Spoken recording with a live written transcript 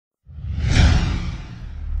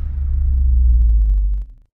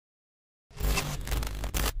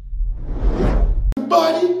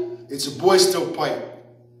It's your boy Still Pipe.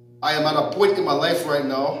 I am at a point in my life right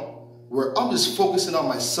now where I'm just focusing on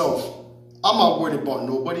myself. I'm not worried about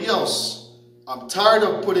nobody else. I'm tired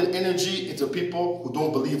of putting energy into people who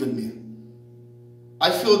don't believe in me. I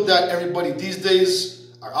feel that everybody these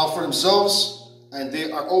days are out for themselves and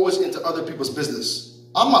they are always into other people's business.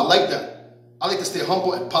 I'm not like that. I like to stay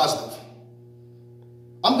humble and positive.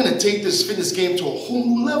 I'm going to take this fitness game to a whole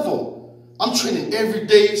new level. I'm training every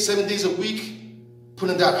day, 7 days a week,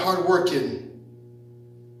 putting that hard work in.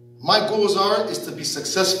 My goals is to be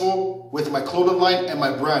successful with my clothing line and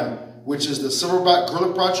my brand, which is the Silverback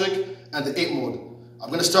Gorilla Project and the 8 Mode. I'm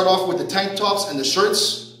going to start off with the tank tops and the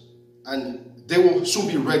shirts, and they will soon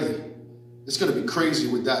be ready. It's going to be crazy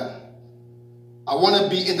with that. I want to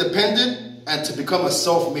be independent and to become a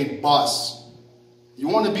self-made boss. You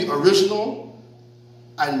want to be original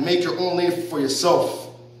and make your own lane for yourself.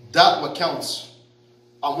 That's what counts.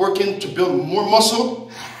 I'm working to build more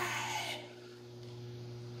muscle,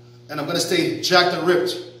 and I'm going to stay jacked and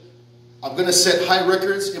ripped. I'm going to set high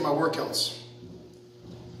records in my workouts.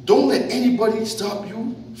 Don't let anybody stop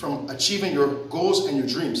you from achieving your goals and your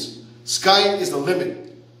dreams. Sky is the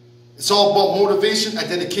limit. It's all about motivation and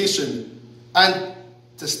dedication and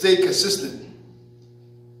to stay consistent.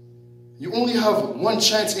 You only have one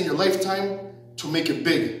chance in your lifetime to make it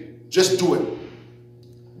big. Just do it.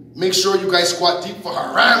 Make sure you guys squat deep for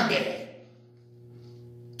Harambe.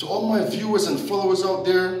 To all my viewers and followers out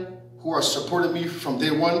there who are supporting me from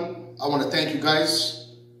day one, I want to thank you guys.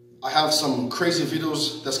 I have some crazy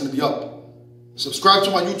videos that's going to be up. Subscribe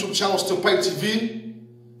to my YouTube channel, Still Pipe TV,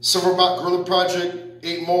 Silverback Gorilla Project,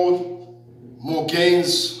 8 Mode, more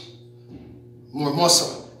gains, more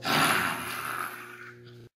muscle.